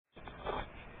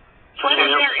What is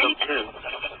there anything?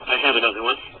 I have another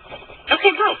one.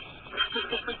 Okay, go.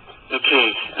 Okay,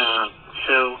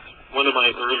 so one of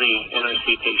my early NRC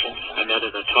patients I met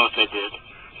at a talk I did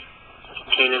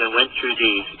came in and went through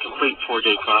the complete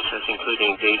 4-day process,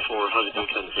 including day 4, husband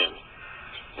comes in.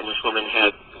 And this woman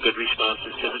had good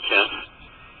responses to the test,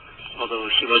 although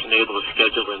she wasn't able to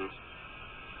schedule them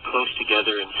close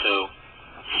together, and so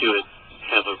she would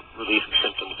have a relief of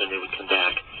symptoms, and they would come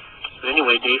back. But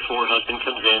anyway, day 4, husband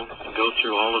comes in and goes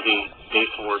through all of the day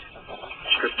 4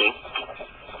 scripting,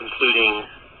 including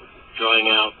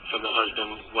drawing out from the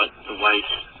husband what the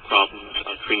wife's problems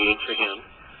are creating for him,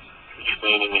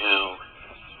 explaining how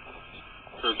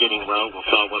her getting well will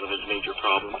solve one of his major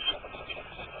problems,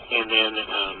 and then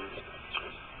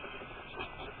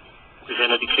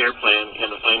presented the care plan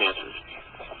and the finances.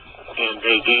 And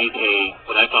they gave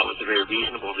what I thought was a very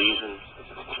reasonable reason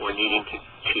for needing to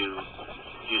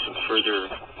do some further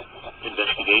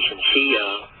investigation. She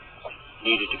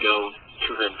needed to go to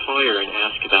her employer and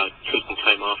ask about taking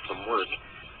time off from work,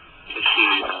 because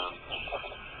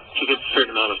she gets a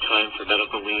certain amount of time for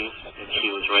medical leave, and she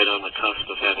was right on the cusp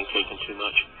of having taken too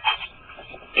much.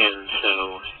 And so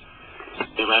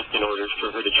they left an order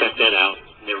for her to check that out,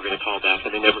 and they were going to call back,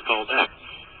 and they never called back.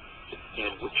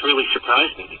 And which really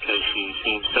surprised me, because she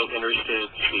seemed so interested.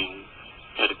 She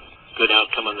had a good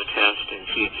outcome on the test, and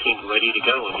she seemed ready to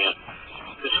go, and yet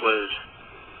this was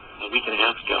a week and a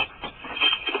half ago.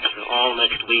 All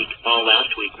last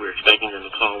week, we were expecting them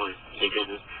to call, and they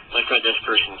didn't. My front desk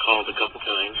person called a couple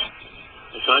times,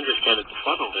 and so I'm just kind of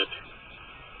befuddled at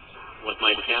what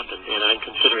might have happened, and I'm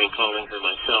considering calling her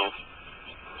myself.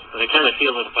 But I kind of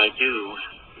feel that if I do,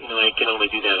 I can only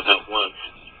do that about once.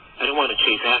 I don't want to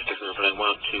chase after her, but I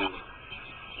want to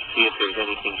see if there's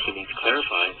anything she needs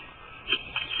clarified.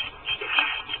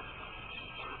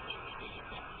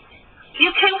 You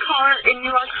can call her, and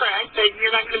you are correct that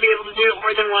you're not going to be able to do it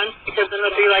more than once, because then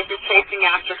it'll be like you're chasing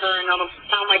after her, and it'll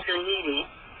sound like you're needy.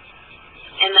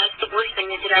 And that's the worst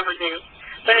thing you could ever do.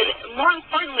 But more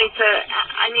importantly,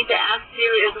 I need to ask you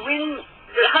is, when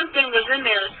the husband was in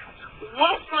there,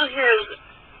 what were his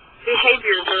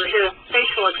behaviors or his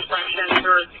facial expressions,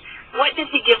 or what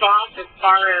did he give off as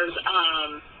far as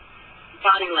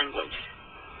body language?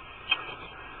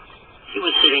 He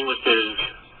was sitting with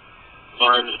his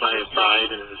arms by his side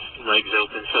and his legs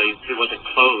open, so he wasn't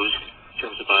closed in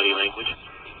terms of body language.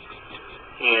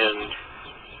 And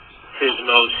his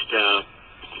most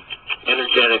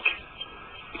energetic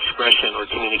expression or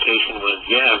communication was,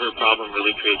 yeah, her problem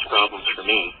really creates problems for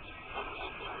me.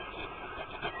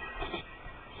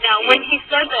 Now, when he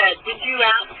said that, did you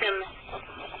ask him,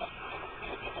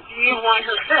 do you want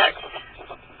her fixed?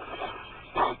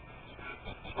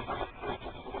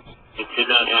 I did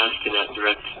not ask in that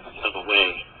direct of a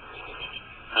way.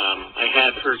 I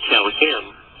had her tell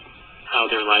him how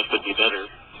their life would be better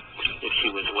if she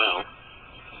was well,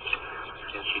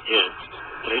 and she did.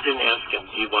 But I didn't ask him,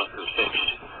 do you want her fixed?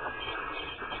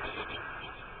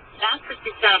 That's what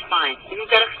you've got to find. You've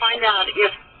got to find out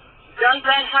does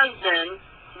that husband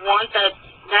want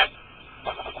that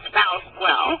spouse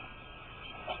well,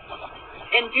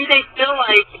 and do they feel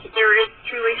like there is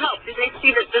truly help? Do they see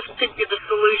that this could be the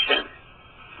solution?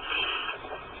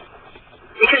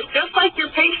 Because just like your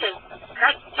patient,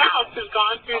 that spouse has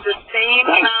gone through the same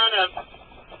amount of,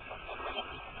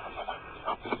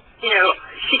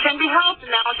 she can be helped,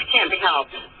 and now she can't be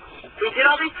helped. We did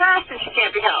all these tests, and she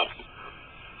can't be helped.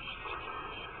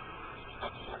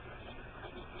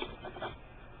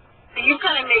 So you've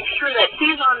got to make sure that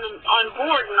he's on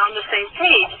board and on the same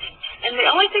page. And the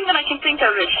only thing that I can think of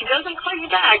is, she doesn't call you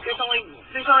back, there's only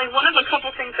one of a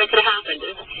couple things that could have happened.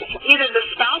 Either the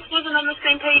spouse wasn't on the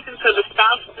same page, and so the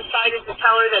spouse decided to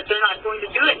tell her that they're not going to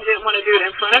do it and didn't want to do it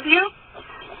in front of you,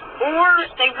 or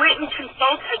they went and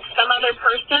consulted some other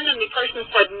person, and the person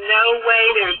said, no way,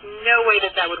 there's no way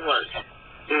that would work.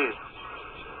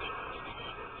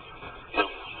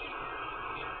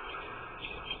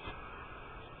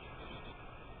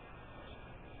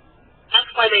 That's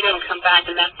why they don't come back,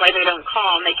 and that's why they don't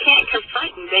call, and they can't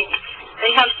confront you.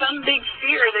 They have some big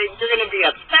fear that you're going to be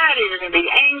upset, or you're going to be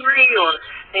angry, or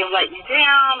they let you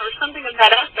down, or something of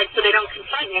that aspect, so they don't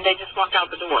confront you. They just walk out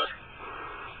the door.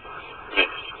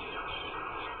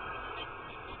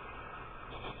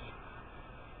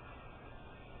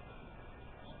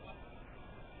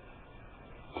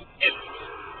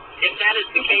 If that is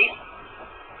the case,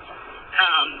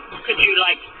 could you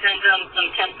send them some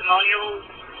testimonials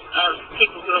of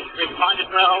people who have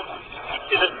responded well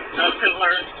to the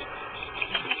similar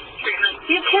treatment?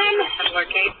 You can. Similar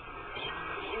case?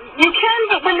 You can,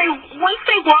 but once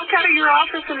they walk out of your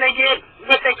office and they get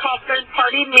what they call third-party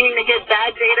party, meaning they get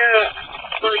bad data,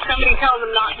 or somebody tells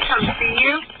them not to come see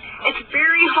you, it's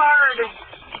very hard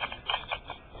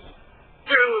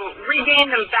to regain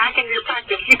them back into your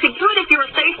practice. You could do it if you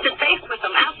were face-to-face with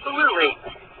them, absolutely.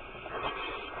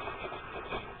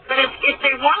 But if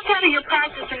they walk out of your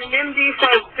practice and an MD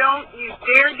says, don't you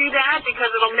dare do that because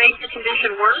it'll make your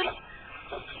condition worse,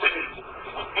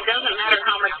 it doesn't matter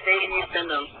how much data you send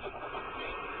them.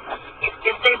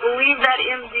 If they believe that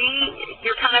MD,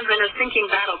 you're kind of in a sinking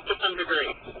battle to some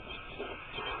degree.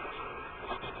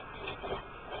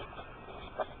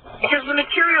 Because the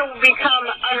material will become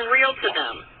unreal to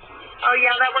them. Oh,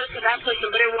 yeah, that works for that person,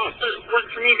 but it won't work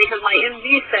for me because my MD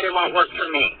said it won't work for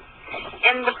me.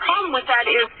 And the problem with that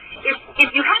is, if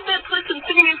you had that person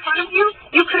sitting in front of you,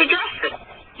 you could address it.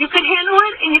 You could handle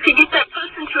it, and you could get that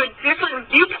person to a different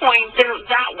viewpoint than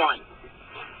that one.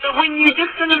 But when you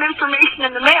just send them information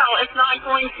in the mail, it's not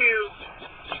going to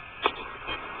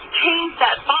change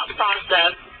that thought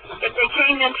process if they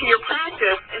came into your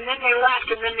practice and then they left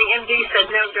and then the MD said,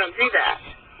 no, don't do that.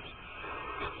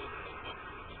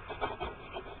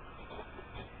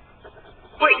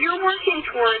 What you're working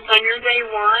towards on your day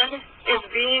one is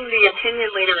being the opinion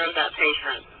leader of that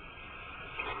patient.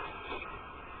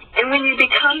 And when you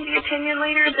become the opinion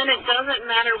leader, then it doesn't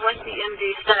matter what the MD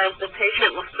says, the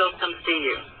patient will still come see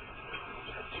you.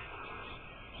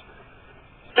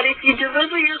 But if you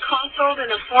deliver your consult in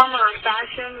a form or a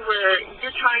fashion where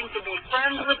you're trying to be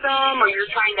friends with them or you're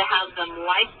trying to have them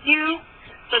like you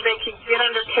so they can get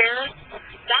under care,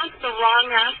 that's the wrong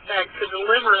aspect to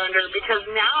deliver under because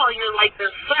now you're like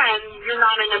their friend, you're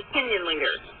not an opinion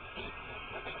leader.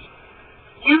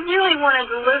 You really want to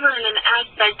deliver in an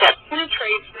aspect that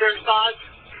penetrates their thoughts,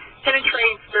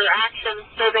 penetrates their actions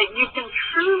so that you can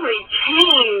truly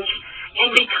change and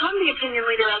become the opinion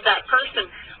leader of that person.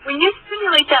 When you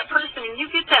stimulate that person and you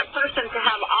get that person to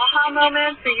have aha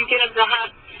moments or you get them to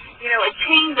have, a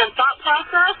change in thought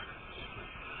process,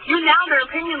 you're now their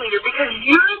opinion leader because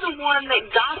you're the one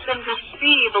that got them to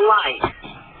see the light.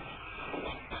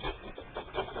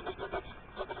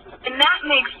 And that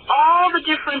makes all the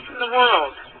difference in the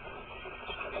world.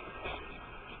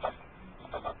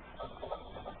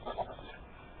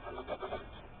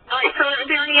 All right, so are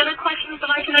there any other questions that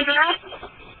I can address?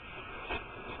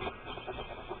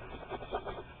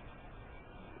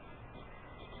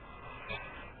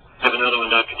 I have another one,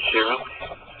 Dr. Teixeira.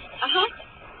 Uh-huh.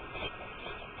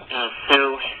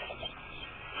 So,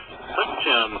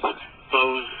 what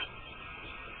Bose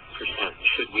percent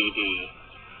should we be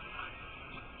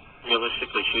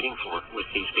realistically shooting for with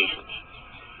these patients?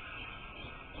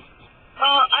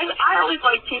 Well, I always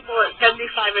like people at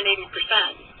 75 and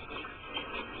 80%.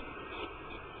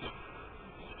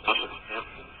 Awesome, yeah.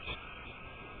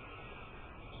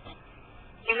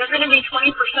 And there are going to be 20%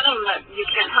 of them that you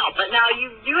can't help. But now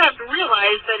you do have to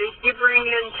realize that if you bring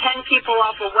in 10 people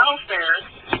off of welfare,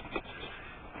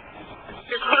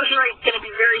 your closure rate is going to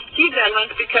be very skewed that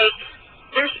month because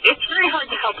it's very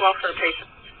hard to help welfare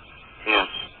patients.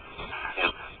 Yes.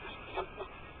 Yeah.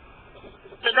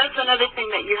 So that's another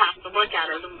thing that you have to look at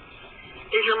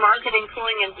is your marketing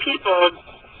pulling in people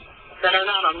that are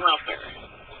not on welfare.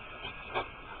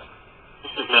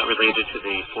 This is not related to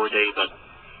the 4-day, but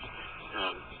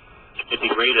it'd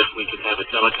be great if we could have a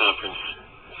teleconference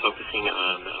focusing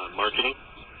on marketing.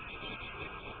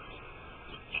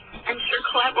 I'm sure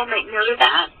Colette will make note of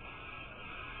that.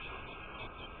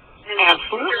 And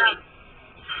absolutely.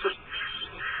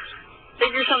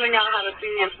 Figure something out how to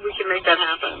see if we can make that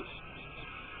happen.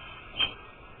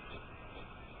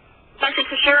 Dr.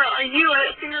 Teixeira, are you a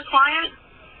senior client?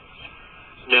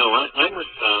 No, I'm with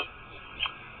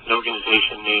an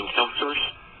organization named HealthSource,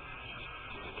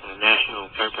 a national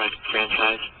chiropractic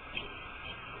franchise.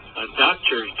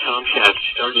 Dr. Tom Shaft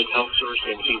started HealthSource,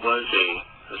 and he was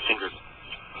a Singer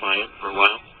client for a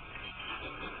while.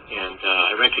 And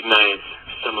I recognize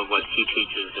some of what he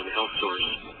teaches in HealthSource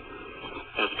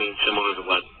as being similar to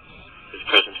what is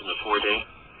present in the 4-day.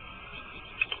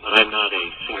 But I'm not a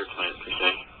Singer client per se.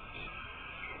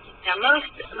 Yeah,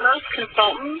 most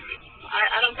consultants,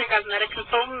 I don't think I've met a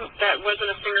consultant that wasn't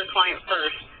a Singer client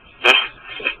first.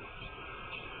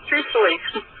 Truthfully,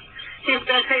 he's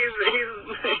been a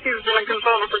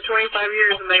consultant for 25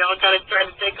 years, and they all kind of try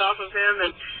to take off of him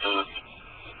and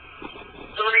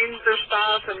arrange their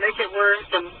stuff and make it work,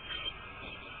 and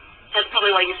that's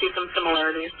probably why you see some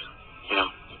similarities. Yeah.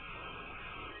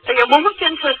 So yeah, we'll look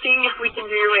into seeing if we can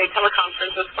do a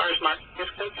teleconference as far as marketing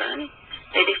is concerned.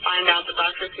 Maybe find out the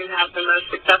doctors who have the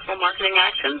most successful marketing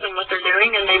actions and what they're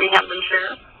doing, and maybe have them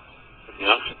share.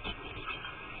 Yeah.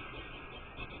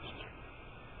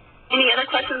 Any other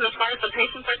questions as far as the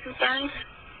patients are concerned?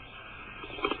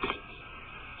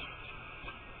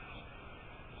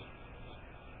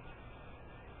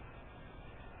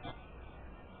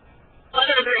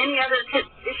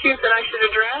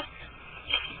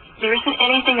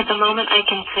 I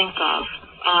can think of.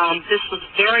 This was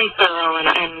very thorough,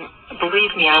 and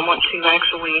believe me, I want to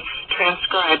actually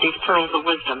transcribe these pearls of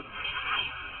wisdom.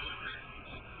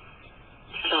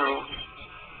 So,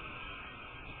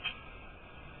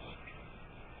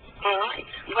 all right.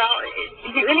 Well,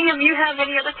 do any of you have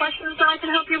any other questions that I can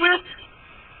help you with?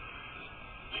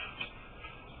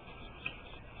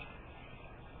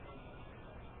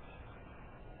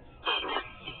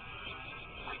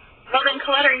 Well then,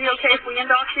 Colette, are you okay if we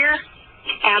end off here?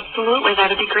 absolutely, that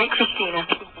would be great, Christina.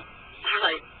 All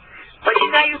right. But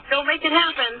you guys go make it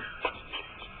happen.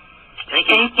 Thank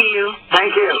you. Thank you.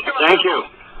 Thank you. Thank you.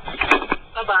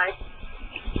 Bye-bye.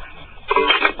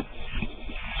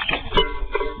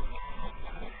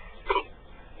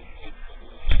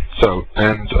 So,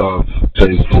 end of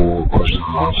phase 4 questions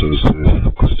and answers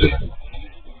with Christina.